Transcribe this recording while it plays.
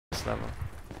last level.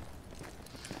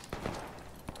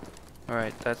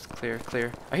 Alright, that's clear,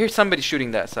 clear. I hear somebody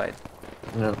shooting that side.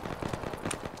 Yeah.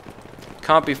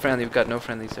 Can't be friendly, we've got no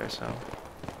friendlies there, so.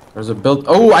 There's a build.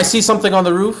 Oh, I see something on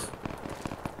the roof.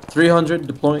 300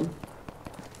 deploying.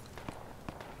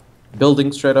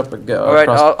 Building straight up. Alright,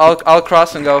 I'll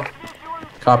cross and go.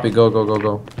 Copy.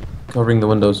 Go. Covering the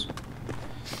windows.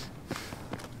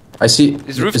 I see.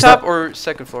 Is rooftop or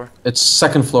second floor? It's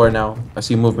second floor now. I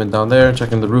see movement down there.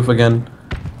 Checking the roof again.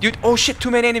 Dude, oh shit,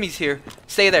 too many enemies here.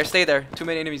 Stay there, stay there. Too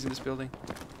many enemies in this building.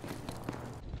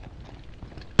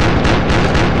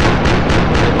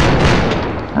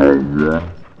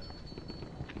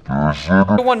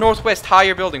 One northwest,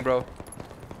 higher building, bro.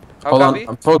 Hold on,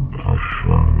 I'm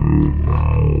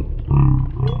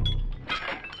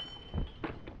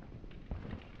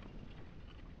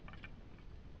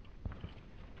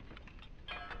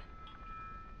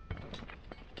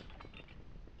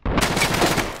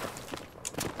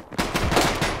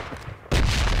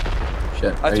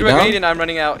Shit. I threw a grenade and I'm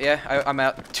running out. Yeah, I'm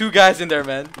out. 2 guys in there,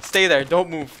 man. Stay there. Don't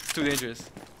move. It's too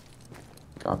dangerous.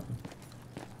 Copy.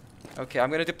 Okay, I'm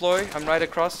gonna deploy. I'm right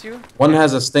across you. One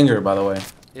has a stinger, by the way.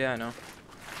 Yeah, I know.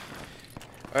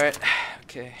 Alright.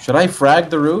 Okay. Should I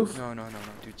frag the roof? No,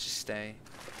 dude. Just stay.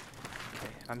 Okay.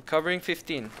 I'm covering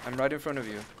 15. I'm right in front of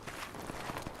you.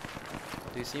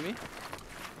 Do you see me?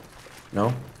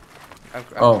 No. I'm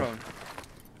prone.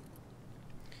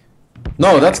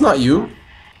 No, that's not you.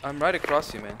 I'm right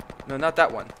across you, man. No, not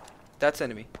that one. That's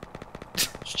enemy.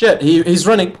 Shit, he's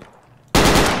running.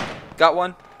 Got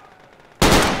one.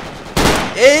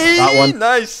 Hey, got one.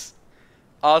 Nice.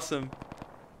 Awesome.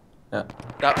 Yeah.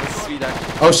 That was sweet,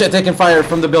 actually. Oh shit, taking fire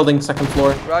from the building, second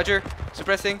floor. Roger.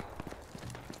 Suppressing.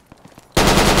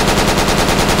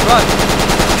 Run.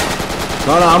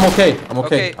 No, I'm okay. I'm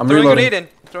okay. I'm reloading.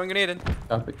 Throwing grenade in.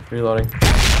 Copy. Reloading.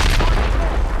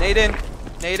 Nade in.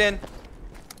 Nade in.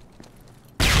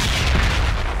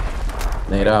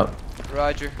 Nade out.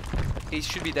 Roger. He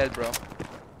should be dead, bro.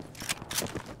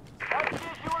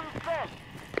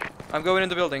 I'm going in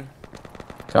the building.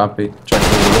 Copy. Checking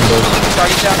the windows.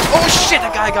 Target down. Oh shit,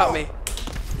 that guy got me.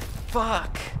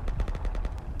 Fuck.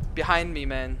 Behind me,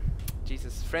 man.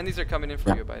 Jesus. Friendlies are coming in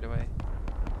for you, by the way.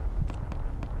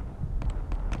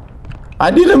 I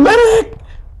need a medic!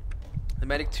 The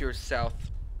medic to your south.